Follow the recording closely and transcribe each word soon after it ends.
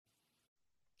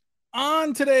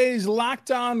On today's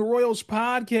Locked On Royals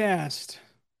podcast,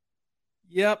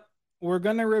 we're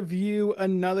going to review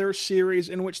another series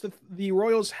in which the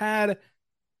Royals had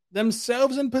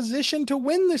themselves in position to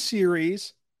win the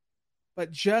series,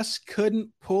 but just couldn't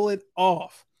pull it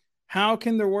off. How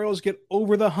can the Royals get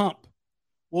over the hump?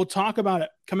 We'll talk about it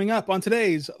coming up on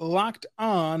today's Locked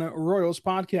On Royals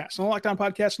podcast on the Locked On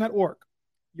Podcast Network,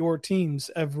 your teams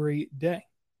every day.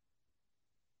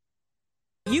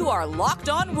 You are Locked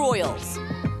On Royals,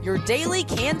 your daily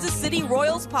Kansas City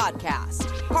Royals podcast.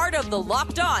 Part of the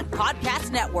Locked On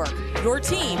Podcast Network, your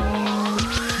team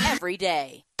every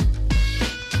day.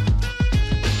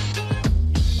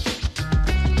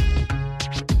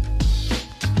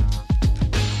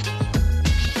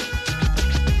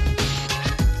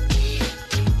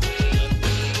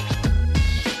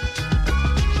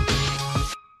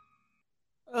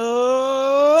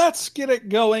 Let's get it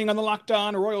going on the Locked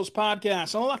On Royals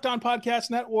podcast on the Locked On Podcast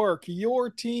Network, your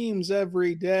teams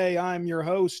every day. I'm your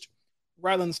host,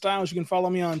 Rylan Stiles. You can follow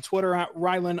me on Twitter at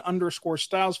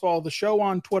Rylan_Stiles. Follow the show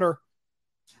on Twitter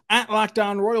at Locked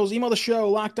On Royals. Email the show,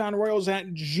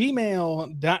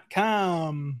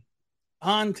 lockedonroyals@gmail.com.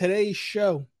 On today's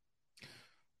show,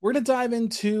 we're going to dive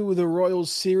into the Royals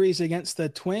series against the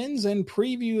Twins and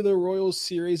preview the Royals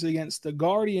series against the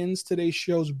Guardians. Today's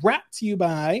show is brought to you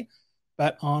by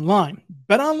BetOnline.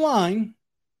 BetOnline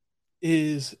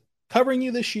is covering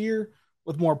you this year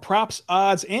with more props,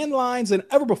 odds, and lines than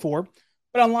ever before.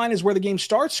 BetOnline is where the game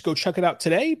starts. Go check it out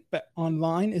today.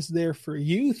 BetOnline is there for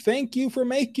you. Thank you for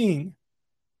making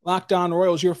Locked On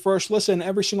Royals your first listen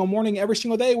every single morning, every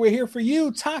single day. We're here for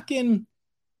you talking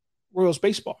Royals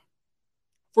baseball.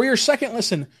 For your second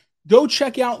listen, go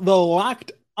check out the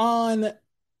Locked On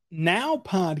Now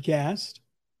podcast,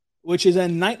 which is a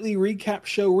nightly recap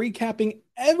show recapping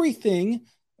everything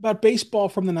about baseball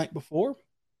from the night before.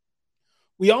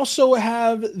 We also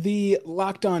have the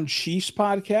Locked On Chiefs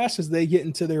podcast as they get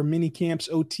into their mini camps,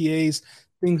 OTAs,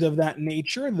 things of that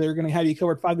nature. They're going to have you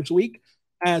covered 5 days a week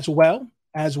as well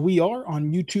as we are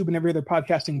on YouTube and every other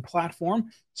podcasting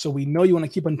platform. So we know you want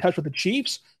to keep in touch with the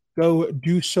Chiefs. Go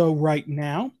do so right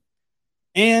now.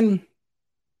 And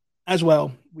as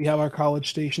well, we have our college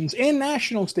stations and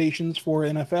national stations for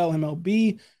NFL,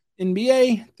 MLB,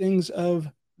 NBA, things of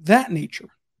that nature.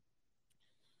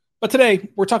 But today,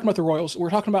 we're talking about the Royals. We're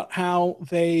talking about how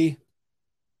they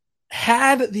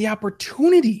had the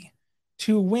opportunity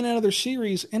to win another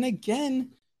series and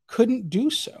again, couldn't do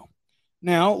so.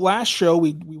 Now, last show,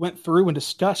 we went through and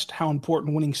discussed how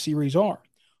important winning series are.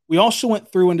 We also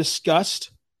went through and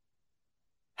discussed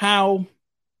how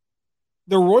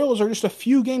the Royals are just a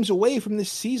few games away from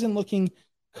this season looking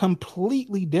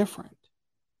completely different.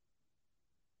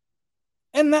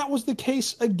 And that was the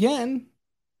case again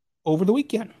over the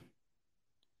weekend.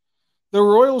 The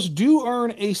Royals do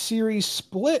earn a series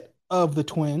split of the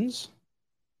Twins.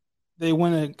 They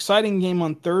win an exciting game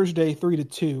on Thursday,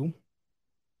 3-2.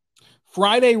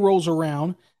 Friday rolls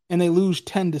around and they lose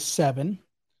 10-7.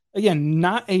 Again,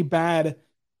 not a bad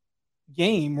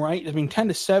game, right? I mean,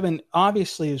 10-7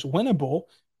 obviously is winnable.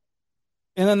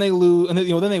 And then they lose, and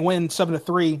then they win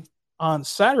 7-3 on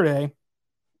Saturday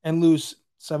and lose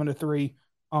 7-3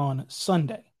 on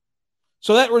Sunday.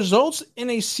 So that results in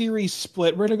a series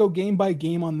split. We're going to go game by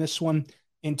game on this one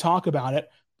and talk about it.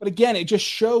 But again, it just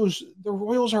shows the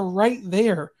Royals are right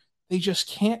there. They just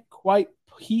can't quite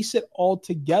piece it all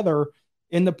together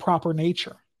in the proper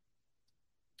nature.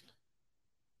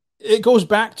 It goes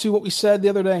back to what we said the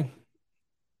other day.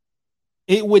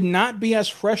 It would not be as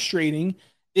frustrating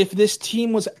if this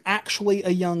team was actually a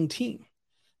young team.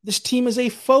 This team is a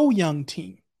faux young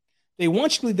team. They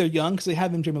want you to believe they're young because they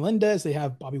have MJ Melendez, they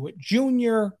have Bobby Witt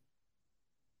Jr.,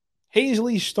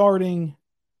 Hazley starting,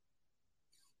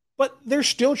 but they're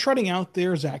still trotting out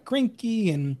there Zach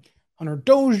Greinke and Hunter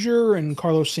Dozier and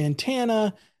Carlos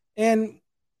Santana. And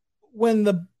when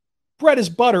the bread is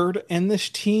buttered and this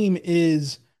team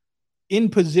is in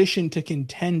position to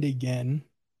contend again,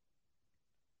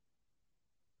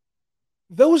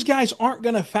 those guys aren't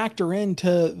going to factor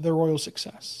into the Royals'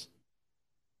 success.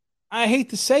 I hate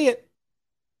to say it,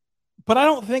 but I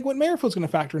don't think Whit Merrifield's going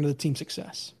to factor into the team's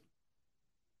success.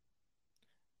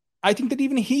 I think that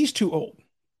even he's too old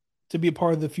to be a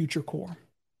part of the future core.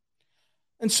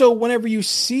 And so whenever you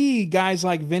see guys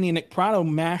like Vinny and Nick Pratto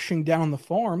mashing down the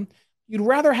farm, you'd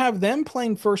rather have them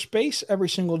playing first base every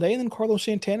single day than Carlos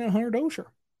Santana and Hunter Dozier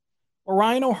or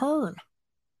Ryan O'Hearn.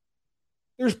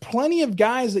 There's plenty of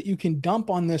guys that you can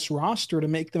dump on this roster to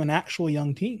make them an actual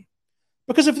young team.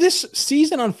 Because if this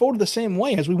season unfolded the same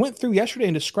way as we went through yesterday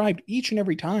and described each and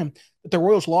every time that the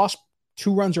Royals lost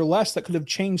 2 runs or less that could have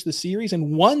changed the series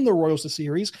and won the Royals the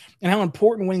series, and how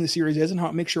important winning the series is and how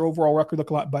it makes your overall record look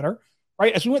a lot better,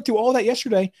 right? As we went through all that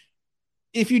yesterday,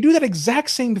 if you do that exact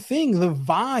same thing, the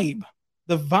vibe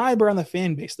around the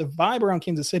fan base, the vibe around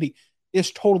Kansas City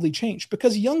is totally changed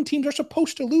because young teams are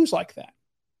supposed to lose like that.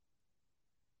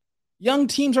 Young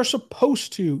teams are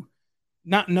supposed to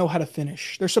not know how to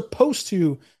finish. They're supposed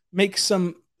to make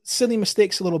some silly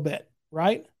mistakes a little bit,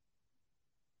 right?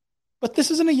 But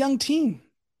this isn't a young team.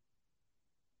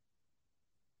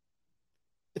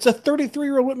 It's a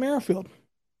 33-year-old Whit Merrifield.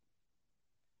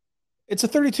 It's a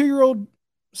 32-year-old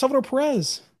Salvador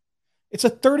Perez. It's a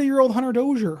 30-year-old Hunter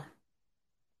Dozier.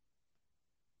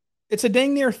 It's a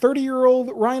dang near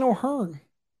 30-year-old Ryan O'Hearn.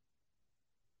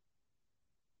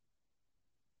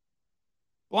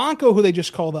 Blanco, who they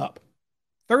just called up,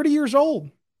 30 years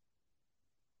old.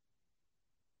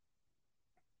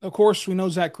 Of course, we know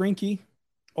Zach Greinke,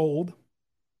 old.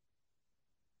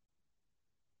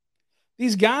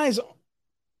 These guys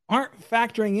aren't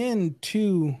factoring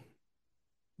into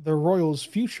the Royals'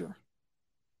 future.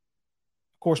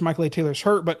 Of course, Michael A. Taylor's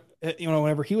hurt, but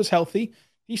whenever he was healthy,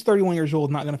 he's 31 years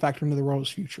old, not going to factor into the Royals'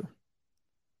 future.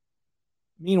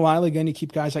 Meanwhile, again, you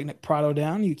keep guys like Nick Pratto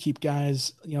down. You keep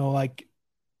guys,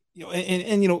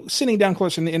 sitting down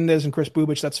close in Indes and Chris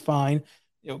Bubich, that's fine.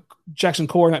 Jackson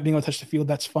Core not being able to touch the field,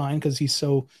 that's fine because he's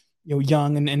so,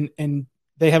 young and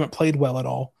they haven't played well at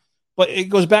all. But it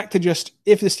goes back to just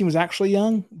if this team was actually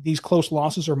young, these close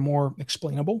losses are more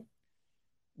explainable.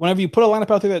 Whenever you put a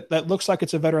lineup out there that looks like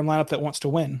it's a veteran lineup that wants to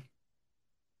win,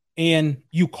 and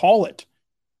you call it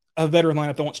a veteran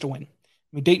lineup that wants to win. I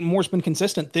mean, Dayton Moore's been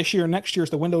consistent. This year and next year is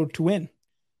the window to win.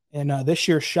 And this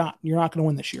year's shot. You're not going to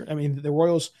win this year. I mean, the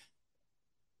Royals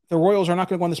are not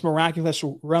going to go on this miraculous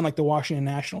run like the Washington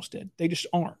Nationals did. They just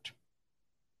aren't.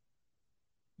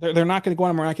 They're not going to go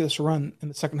on a miraculous run in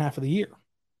the second half of the year.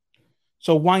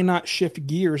 So why not shift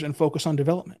gears and focus on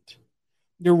development?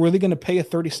 You're really going to pay a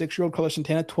 36-year-old Carlos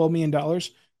Santana $12 million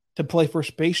to play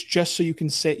first base just so you can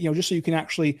just so you can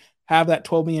actually have that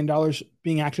 $12 million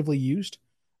being actively used.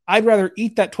 I'd rather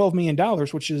eat that $12 million,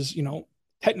 which is,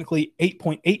 technically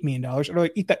 $8.8 million. I'd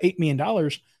rather eat that $8 million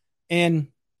and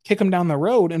kick him down the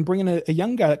road and bring in a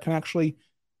young guy that can actually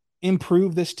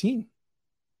improve this team.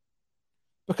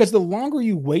 Because the longer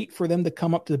you wait for them to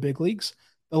come up to the big leagues,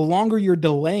 the longer you're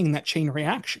delaying that chain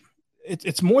reaction.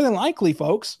 It's more than likely,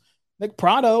 folks, Nick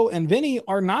Pratto and Vinny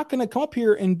are not going to come up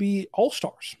here and be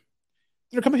all-stars.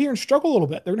 They're going to come up here and struggle a little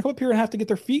bit. They're going to come up here and have to get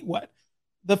their feet wet.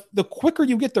 The quicker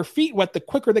you get their feet wet, the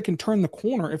quicker they can turn the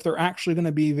corner if they're actually going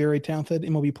to be very talented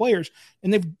MLB players.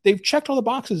 And they've checked all the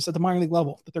boxes at the minor league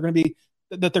level that they're going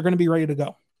to be ready to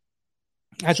go.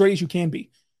 As ready as you can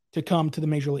be to come to the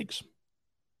major leagues.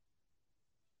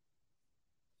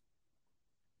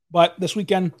 But this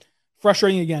weekend,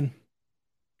 frustrating again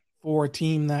for a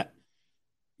team that,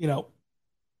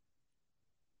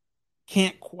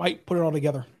 can't quite put it all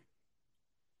together.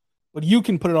 But you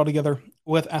can put it all together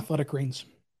with Athletic Greens.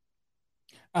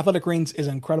 Athletic Greens is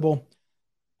incredible.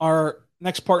 Our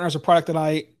next partner is a product that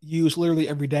I use literally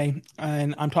every day,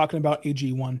 and I'm talking about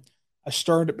AG1. I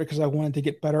started it because I wanted to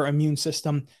get better immune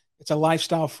system. It's a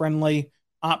lifestyle-friendly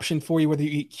option for you, whether you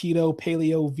eat keto,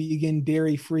 paleo, vegan,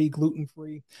 dairy-free,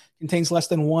 gluten-free. Contains less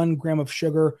than 1 gram of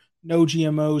sugar, no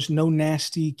GMOs, no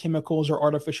nasty chemicals or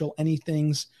artificial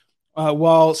anythings.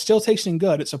 While still tasting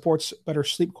good, it supports better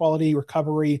sleep quality,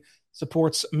 recovery,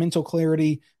 supports mental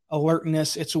clarity,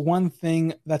 alertness. It's one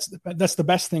thing that's the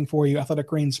best thing for you. Athletic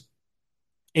Greens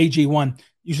AG1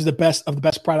 uses the best of the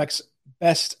best products,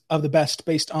 best of the best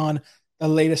based on the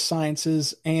latest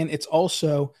sciences, and it's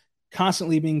also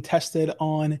constantly being tested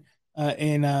on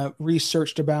and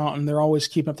researched about, and they're always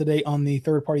keeping up to date on the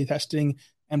third-party testing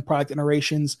and product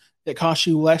iterations. It costs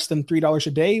you less than $3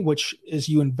 a day, which is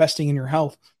you investing in your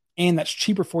health, and that's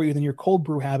cheaper for you than your cold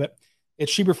brew habit.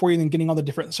 It's cheaper for you than getting all the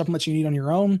different supplements you need on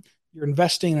your own. You're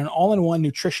investing in an all-in-one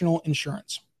nutritional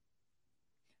insurance.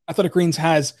 Athletic Greens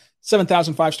has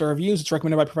 7,000 five-star reviews. It's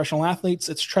recommended by professional athletes.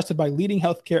 It's trusted by leading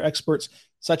healthcare experts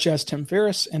such as Tim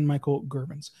Ferriss and Michael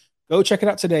Gervins. Go check it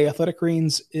out today. Athletic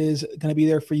Greens is going to be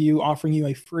there for you, offering you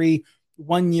a free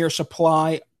 1-year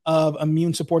supply of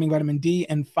immune-supporting vitamin D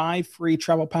and 5 free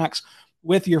travel packs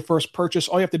with your first purchase.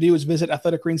 All you have to do is visit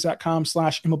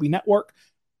athleticgreens.com/MLB Network.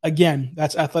 Again,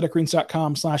 that's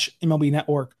athleticgreens.com/MLB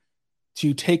Network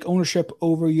to take ownership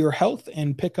over your health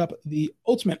and pick up the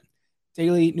ultimate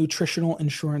daily nutritional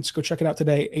insurance. Go check it out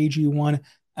today. AG1,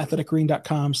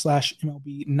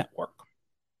 athleticgreen.com/MLB Network.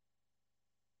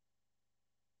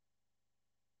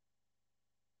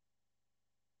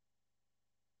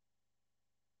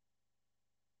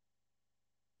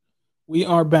 We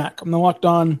are back on the Locked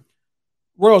On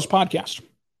Royals podcast.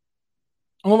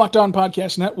 On the Locked On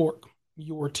Podcast Network,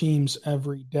 your teams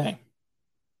every day. I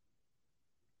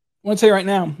want to say right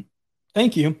now,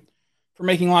 thank you for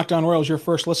making Locked On Royals your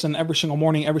first listen every single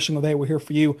morning, every single day. We're here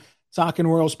for you, talking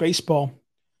Royals baseball.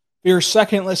 For your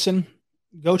second listen,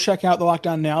 go check out the Locked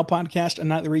On Now podcast, a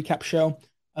nightly recap show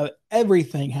of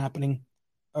everything happening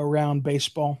around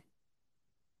baseball.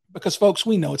 Because, folks,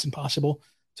 we know it's impossible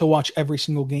to watch every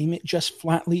single game. It just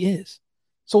flatly is.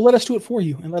 So let us do it for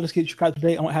you, and let us get you caught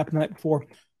today on what happened the night before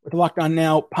with the Locked On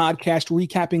Now podcast,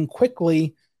 recapping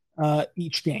quickly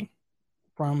each game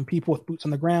from people with boots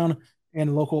on the ground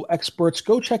and local experts.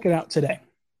 Go check it out today.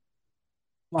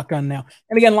 Locked On Now.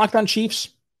 And again, Locked On Chiefs,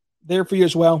 there for you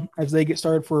as well as they get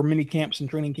started for mini camps and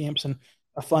training camps and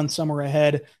a fun summer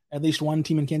ahead. At least one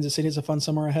team in Kansas City has a fun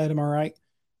summer ahead. Am I right?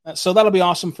 So that'll be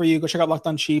awesome for you. Go check out Locked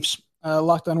On Chiefs.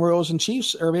 Locked On Royals and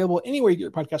Chiefs are available anywhere you get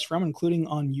your podcast from, including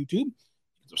on YouTube.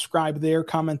 Subscribe there,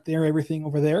 comment there, everything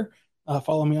over there.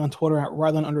 Follow me on Twitter at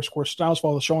Ryland_Styles.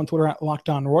 Follow the show on Twitter at Locked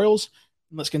On Royals.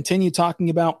 And let's continue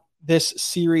talking about this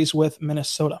series with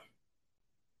Minnesota.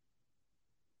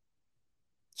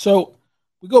 So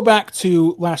we go back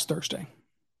to last Thursday.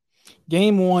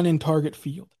 Game 1 in Target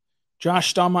Field.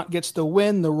 Josh Staumont gets the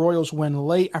win. The Royals win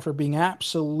late after being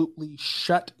absolutely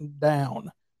shut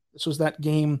down. This was that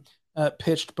game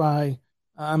pitched by,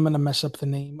 I'm going to mess up the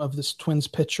name of this Twins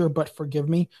pitcher, but forgive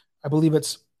me. I believe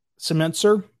it's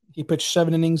Semencer. He pitched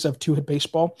 7 innings of 2-hit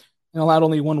baseball and allowed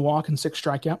only 1 walk and 6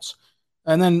 strikeouts.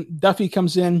 And then Duffy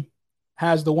comes in,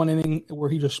 has the 1 inning where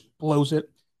he just blows it,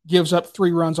 gives up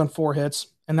 3 runs on 4 hits,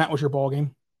 and that was your ball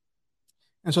game.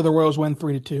 And so the Royals win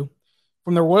 3-2.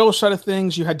 From the Royals side of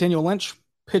things, you had Daniel Lynch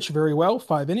pitch very well,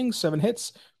 5 innings, 7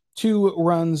 hits, 2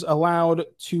 runs allowed,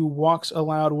 2 walks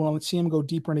allowed. We'll see him go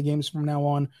deeper into games from now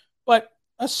on, but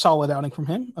a solid outing from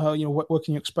him. What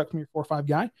can you expect from your 4-5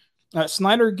 guy?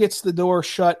 Snyder gets the door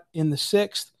shut in the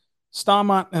 6th.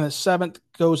 Staumont in the 7th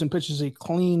goes and pitches a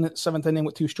clean 7th inning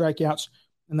with 2 strikeouts,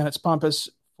 and then it's Pompous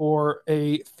for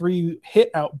a 3-hit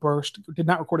outburst. Did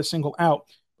not record a single out,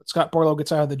 but Scott Barlow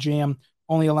gets out of the jam,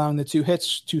 only allowing the 2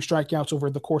 hits, 2 strikeouts over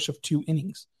the course of 2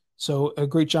 innings. So a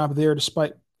great job there,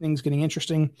 despite things getting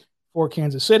interesting for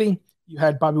Kansas City. You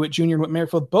had Bobby Witt Jr. and Whit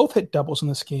Merrifield both hit doubles in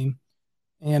this game.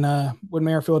 And Whit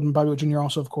Merrifield and Bobby Witt Jr.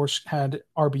 also, of course, had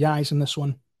RBIs in this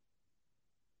one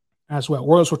as well.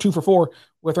 Royals were 2 for 4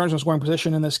 with runners in scoring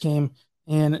position in this game,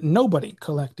 and nobody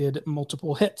collected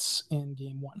multiple hits in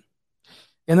game 1.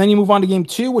 And then you move on to game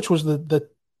 2, which was the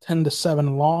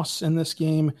 10-7 loss in this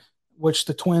game, which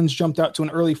the Twins jumped out to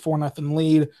an early 4-0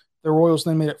 lead. The Royals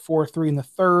then made it 4-3 in the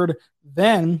 3rd.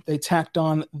 Then they tacked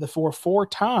on the 4-4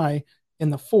 tie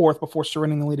in the 4th before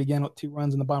surrendering the lead again with 2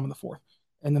 runs in the bottom of the 4th.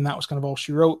 And then that was kind of all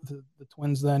she wrote. The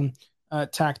Twins then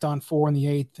tacked on 4 in the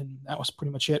 8th, and that was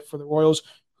pretty much it for the Royals,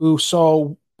 who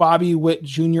saw Bobby Witt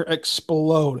Jr.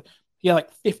 explode. He had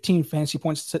like 15 fantasy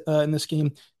points in this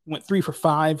game. He went 3 for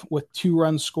 5 with 2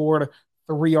 runs scored,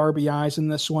 3 RBIs in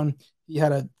this one. He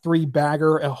had a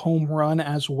 3-bagger, a home run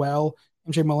as well.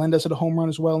 MJ Melendez had a home run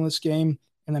as well in this game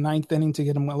in the 9th inning to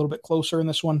get him a little bit closer in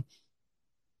this one.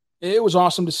 It was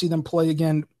awesome to see them play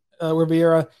again.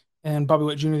 Rivera and Bobby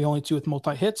Witt Jr., the only 2 with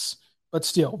multi-hits. But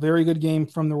still, very good game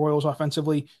from the Royals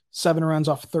offensively. 7 runs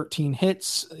off 13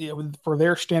 hits. For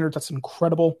their standards, that's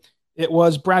incredible. It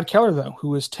was Brad Keller, though,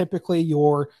 who is typically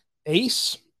your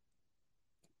ace.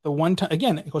 The one time,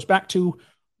 again, it goes back to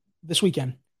this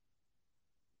weekend.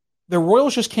 The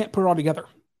Royals just can't put it all together.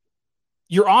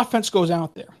 Your offense goes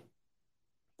out there.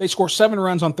 They score 7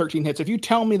 runs on 13 hits. If you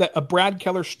tell me that a Brad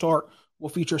Keller start will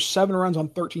feature 7 runs on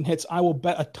 13 hits, I will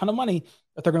bet a ton of money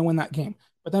that they're going to win that game.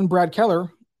 But then Brad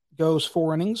Keller goes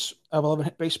 4 innings of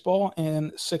 11-hit baseball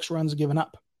and 6 runs given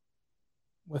up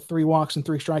with 3 walks and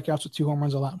 3 strikeouts with 2 home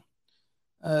runs allowed.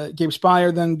 Gabe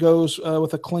Spire then goes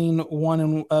with a clean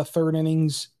 1 1/3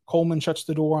 innings. Coleman shuts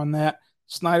the door on that.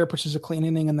 Snyder pitches a clean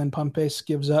inning, and then Pompey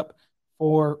gives up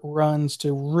 4 runs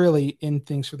to really end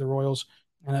things for the Royals,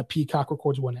 and Peacock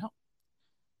records 1 out.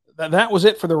 That was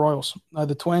it for the Royals.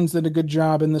 The Twins did a good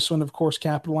job in this one, of course,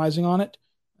 capitalizing on it,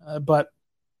 but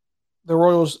the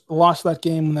Royals lost that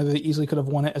game when they easily could have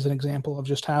won it, as an example of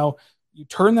just how you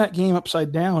turn that game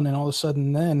upside down, and all of a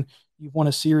sudden then you've won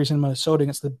a series in Minnesota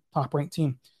against the top-ranked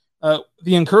team.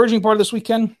 The encouraging part of this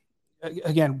weekend,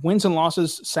 again, wins and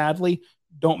losses, sadly,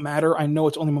 don't matter. I know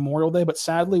it's only Memorial Day, but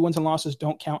sadly, wins and losses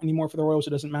don't count anymore for the Royals. It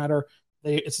doesn't matter.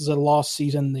 This is a lost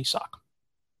season. They suck.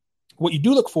 What you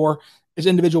do look for is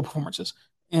individual performances.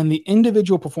 And the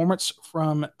individual performance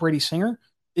from Brady Singer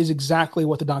is exactly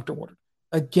what the doctor ordered.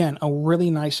 Again, a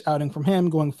really nice outing from him,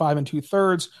 going 5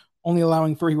 2/3, only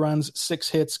allowing 3 runs, 6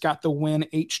 hits, got the win,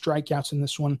 8 strikeouts in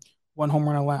this one, 1 home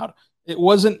run allowed. It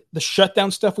wasn't the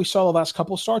shutdown stuff we saw the last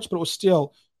couple of starts, but it was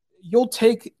still, you'll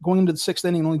take going into the 6th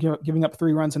inning, only giving up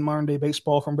 3 runs in modern day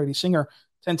baseball from Brady Singer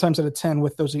 10 times out of 10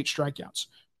 with those 8 strikeouts.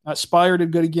 Spire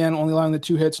did good again, only allowing the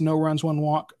 2 hits, no runs, 1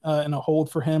 walk, and a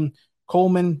hold for him.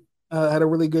 Coleman had a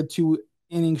really good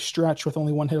 2-inning stretch with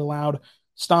only 1 hit allowed.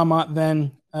 Staumont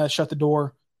then shut the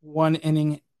door, 1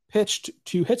 inning pitched,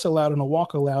 2 hits allowed and a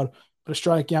walk allowed, but a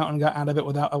strikeout and got out of it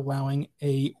without allowing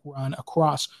a run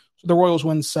across. So the Royals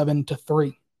win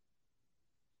 7-3.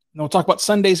 Now we'll talk about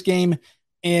Sunday's game,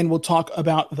 and we'll talk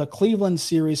about the Cleveland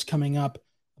series coming up.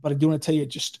 But I do want to tell you,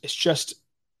 it's just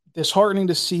disheartening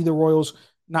to see the Royals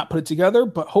not put it together,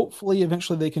 but hopefully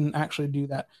eventually they can actually do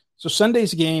that. So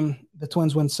Sunday's game, the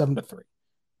Twins win 7-3.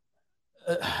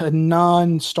 A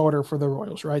non-starter for the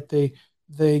Royals, right?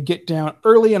 They get down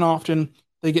early and often.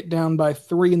 They get down by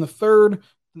 3 in the 3rd,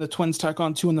 and the Twins tack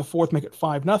on 2 in the 4th, make it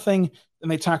 5-0. Then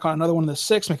they tack on another one in the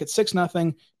 6th, make it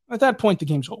 6-0. At that point, the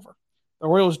game's over. The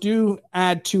Royals do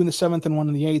add 2 in the 7th and 1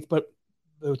 in the 8th, but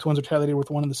the Twins are tallied with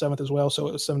 1 in the 7th as well, so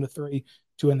it was 7-3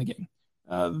 to end the game.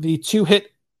 The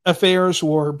 2-hit affairs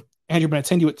were Andrew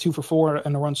Benintendi with 2 for 4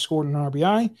 and a run scored and an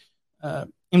RBI.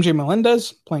 MJ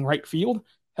Melendez, playing right field,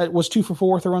 was 2 for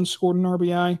 4 with a run scored and an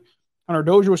RBI. Hunter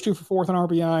Dozier was 2 for 4 with an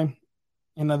RBI.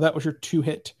 And that was your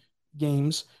 2-hit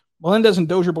games. Melendez and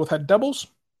Dozier both had doubles.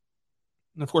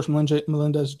 And, of course,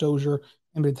 Melendez, Dozier,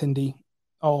 and Benintendi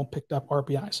all picked up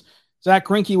RBIs. Zach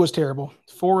Greinke was terrible.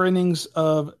 4 innings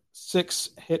of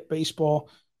 6-hit baseball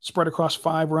spread across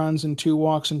 5 runs and 2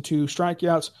 walks and 2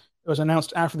 strikeouts. It was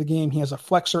announced after the game he has a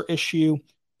flexor issue,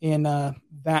 and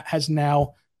that has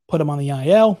now put him on the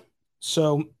IL.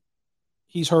 So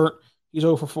he's hurt. He's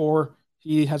 0 for 4.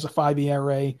 He has a 5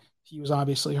 ERA. He was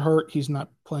obviously hurt. He's not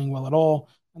playing well at all.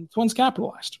 And the Twins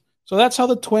capitalized. So that's how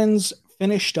the Twins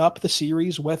finished up the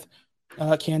series with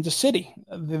Kansas City.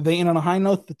 They end on a high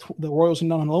note. The Royals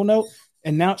end on a low note.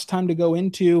 And now it's time to go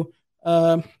into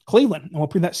Cleveland. And we'll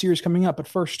preview that series coming up. But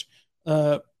first,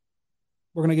 we're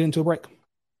going to get into a break.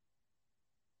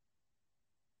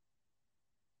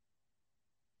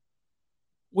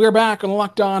 We're back on the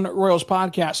Locked On Royals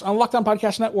podcast. On the Locked On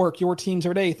Podcast Network, your teams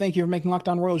every day. Thank you for making Locked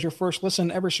On Royals your first listen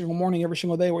every single morning, every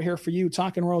single day. We're here for you,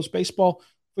 talking Royals baseball.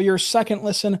 For your second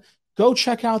listen, go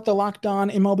check out the Locked On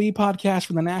MLB podcast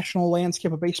for the national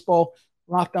landscape of baseball.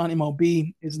 Locked On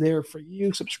MLB is there for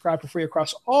you. Subscribe for free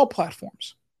across all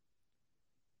platforms,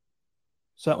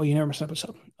 so that way you never miss an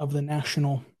episode of the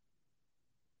national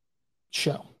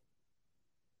show.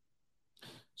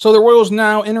 So the Royals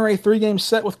now enter a 3-game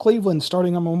set with Cleveland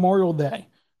starting on Memorial Day.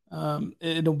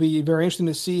 It'll be very interesting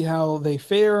to see how they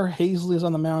fare. Hazley is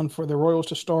on the mound for the Royals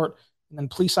to start, and then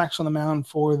Plesac's on the mound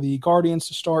for the Guardians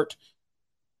to start.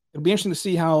 It'll be interesting to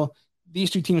see how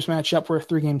these 2 teams match up for a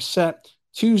 3-game set.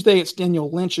 Tuesday, it's Daniel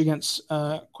Lynch against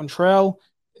Quantrill,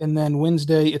 and then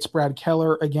Wednesday, it's Brad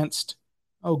Keller against,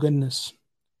 Pillington?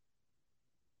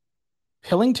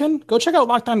 Go check out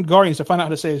Locked On Guardians to find out how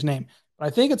to say his name. I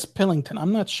think it's Pillington.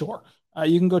 I'm not sure.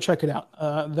 You can go check it out.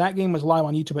 That game was live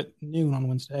on YouTube at noon on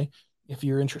Wednesday, if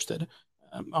you're interested,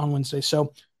 on Wednesday.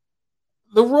 So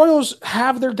the Royals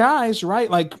have their guys, right?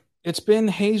 Like it's been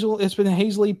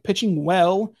Hazley pitching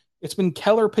well. It's been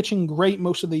Keller pitching great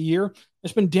most of the year.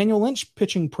 It's been Daniel Lynch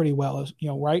pitching pretty well,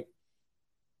 right?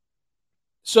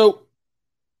 So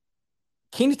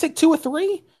can you take 2 or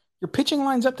 3? Your pitching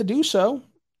line's up to do so.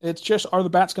 It's just, are the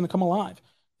bats going to come alive?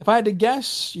 If I had to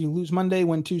guess, you lose Monday,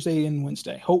 win Tuesday and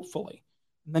Wednesday, hopefully.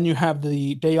 And then you have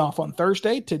the day off on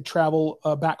Thursday to travel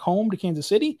back home to Kansas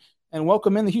City and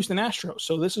welcome in the Houston Astros.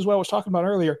 So this is what I was talking about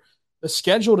earlier. The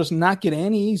schedule does not get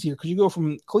any easier because you go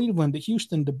from Cleveland to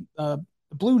Houston to the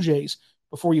Blue Jays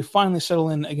before you finally settle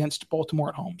in against Baltimore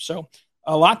at home. So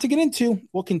a lot to get into.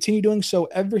 We'll continue doing so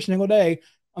every single day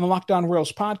on the Locked On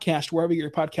Royals podcast, wherever you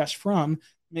get your podcast from.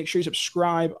 Make sure you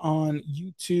subscribe on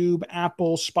YouTube,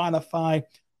 Apple, Spotify,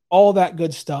 all that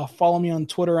good stuff. Follow me on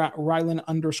Twitter at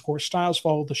Rylan_Styles.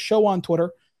 Follow the show on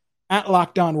Twitter at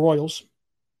Locked On Royals.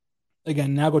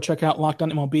 Again, now go check out Locked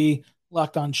On MLB,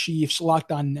 Locked On Chiefs,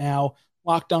 Locked On Now,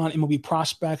 Locked On MLB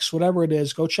Prospects, whatever it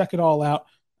is. Go check it all out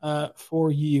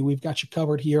for you. We've got you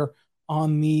covered here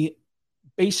on the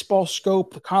baseball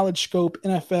scope, the college scope,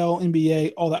 NFL,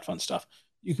 NBA, all that fun stuff.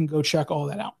 You can go check all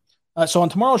that out. So on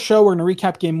tomorrow's show, we're going to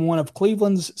recap Game 1 of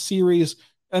Cleveland's series.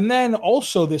 And then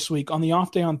also this week, on the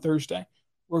off day on Thursday,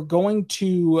 we're going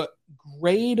to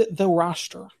grade the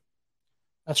roster.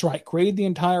 That's right, grade the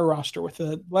entire roster with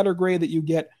a letter grade that you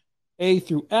get A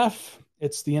through F.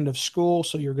 It's the end of school,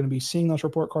 so you're going to be seeing those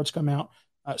report cards come out.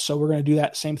 So we're going to do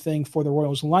that same thing for the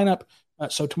Royals lineup.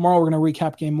 So tomorrow we're going to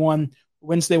recap game 1.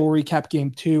 Wednesday we'll recap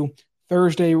game 2.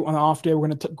 Thursday on the off day we're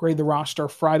going to grade the roster.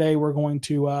 Friday we're going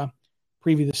to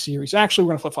preview the series. Actually, we're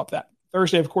going to flip-flop that.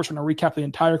 Thursday, of course, we're going to recap the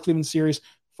entire Cleveland series.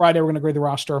 Friday we're going to grade the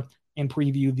roster and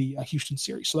preview the Houston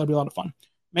series. So that'll be a lot of fun.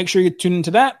 Make sure you tune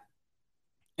into that.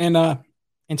 And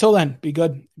until then, be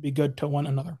good. Be good to one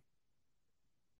another.